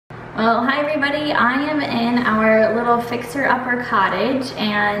Well, hi everybody. I am in our little Fixer Upper Cottage,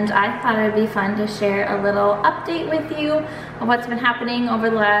 and I thought it would be fun to share a little update with you of what's been happening over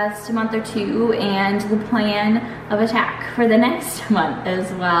the last month or two and the plan of attack for the next month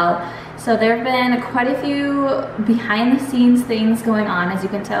as well. So there have been quite a few behind the scenes things going on. As you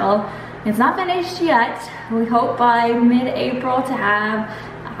can tell, it's not finished yet. We hope by mid-April to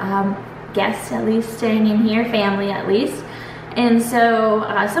have guests at least staying in here, family at least. And so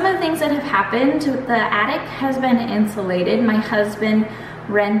some of the things that have happened, the attic has been insulated. My husband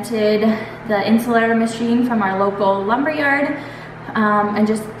rented the insulator machine from our local lumber yard and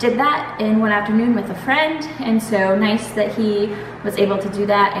just did that in one afternoon with a friend. And so nice that he was able to do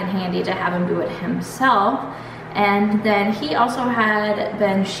that, and handy to have him do it himself. And then he also had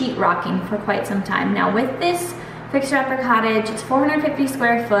been sheetrocking for quite some time. Now with this Fixer Upper Cottage, it's 450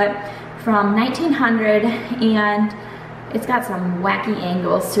 square foot from 1900, and it's got some wacky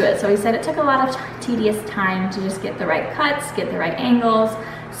angles to it. So he said it took a lot of tedious time to just get the right cuts, get the right angles.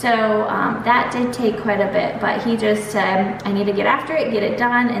 So that did take quite a bit, but he just said, I need to get after it, get it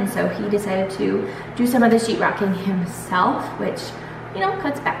done. And so he decided to do some of the sheetrocking himself, which, you know,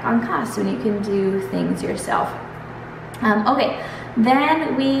 cuts back on costs when you can do things yourself. Okay,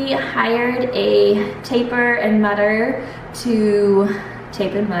 then we hired a taper and mudder to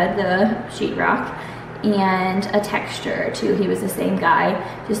tape and mud the sheetrock, and a texture too. He was the same guy,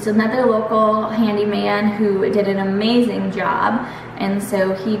 just another local handyman who did an amazing job. And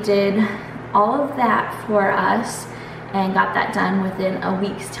so he did all of that for us and got that done within a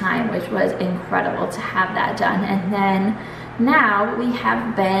week's time, which was incredible to have that done. And then now we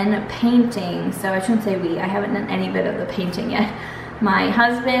have been painting. So I shouldn't say we, I haven't done any bit of the painting yet. My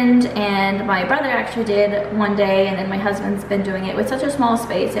husband and my brother actually did one day, and then my husband's been doing it with such a small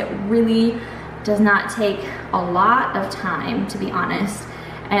space. It really does not take a lot of time, to be honest.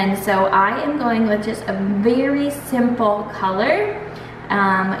 And so I am going with just a very simple color.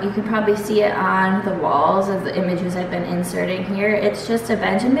 You can probably see it on the walls of the images I've been inserting here. It's just a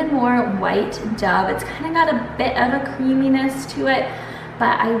Benjamin Moore white dove. It's kind of got a bit of a creaminess to it,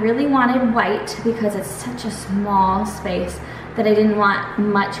 but I really wanted white because it's such a small space that I didn't want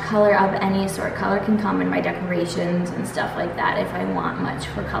much color of any sort. Color can come in my decorations and stuff like that if I want much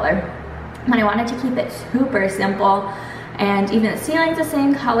for color. But I wanted to keep it super simple, and even the ceiling's the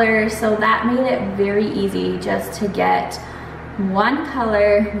same color, so that made it very easy just to get one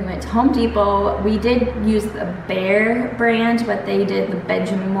color. We went to Home Depot. We did use the Bear brand, but they did the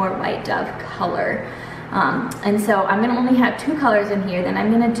Benjamin Moore White Dove color. And so I'm gonna only have two colors in here. Then I'm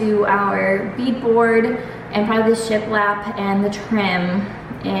gonna do our beadboard and probably the shiplap and the trim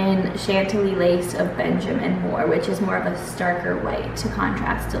in Chantilly lace of Benjamin Moore, which is more of a starker white to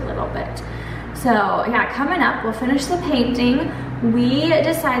contrast a little bit. So yeah, coming up, we'll finish the painting. We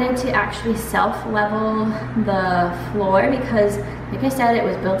decided to actually self-level the floor because, like I said, it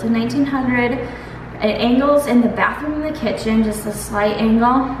was built in 1900. It angles in the bathroom and the kitchen, just a slight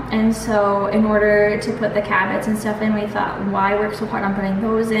angle. And so in order to put the cabinets and stuff in, we thought, why work so hard on putting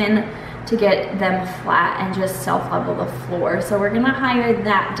those in to get them flat and just self-level the floor. So we're gonna hire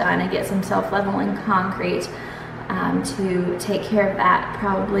that done and get some self-leveling concrete to take care of that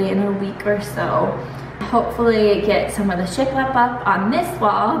probably in a week or so. Hopefully get some of the shiplap up on this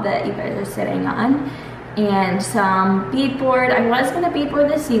wall that you guys are sitting on, and some beadboard. I was gonna beadboard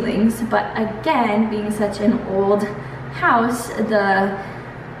the ceilings, but again, being such an old house, the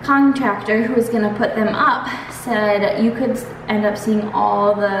contractor who was gonna put them up said you could end up seeing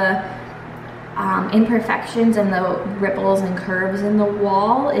all the imperfections and the ripples and curves in the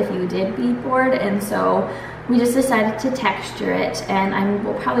wall if you did beadboard. And so we just decided to texture it, and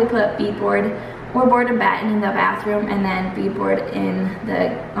we'll probably put beadboard or board and batten in the bathroom, and then beadboard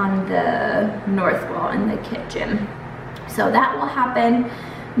on the north wall in the kitchen. So that will happen.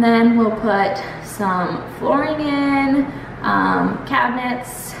 Then we'll put some flooring in,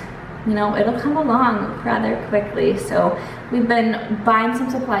 cabinets. You know, it'll come along rather quickly. So we've been buying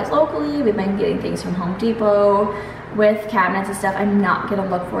some supplies locally. We've been getting things from Home Depot with cabinets and stuff. I'm not gonna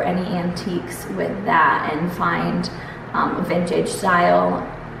look for any antiques with that and find vintage style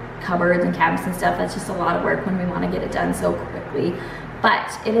cupboards and cabinets and stuff. That's just a lot of work when we want to get it done so quickly.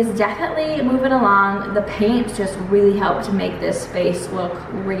 But it is definitely moving along. The paint just really helped to make this space look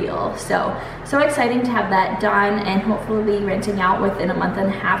real. So exciting to have that done, and hopefully be renting out within a month and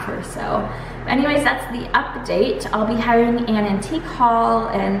a half or so. But anyways, that's the update. I'll be hiring an antique haul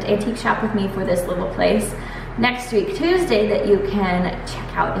and antique shop with me for this little place next week, Tuesday, that you can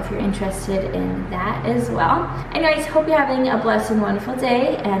check out if you're interested in that as well. Anyways, hope you're having a blessed and wonderful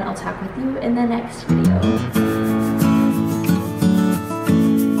day, and I'll talk with you in the next video.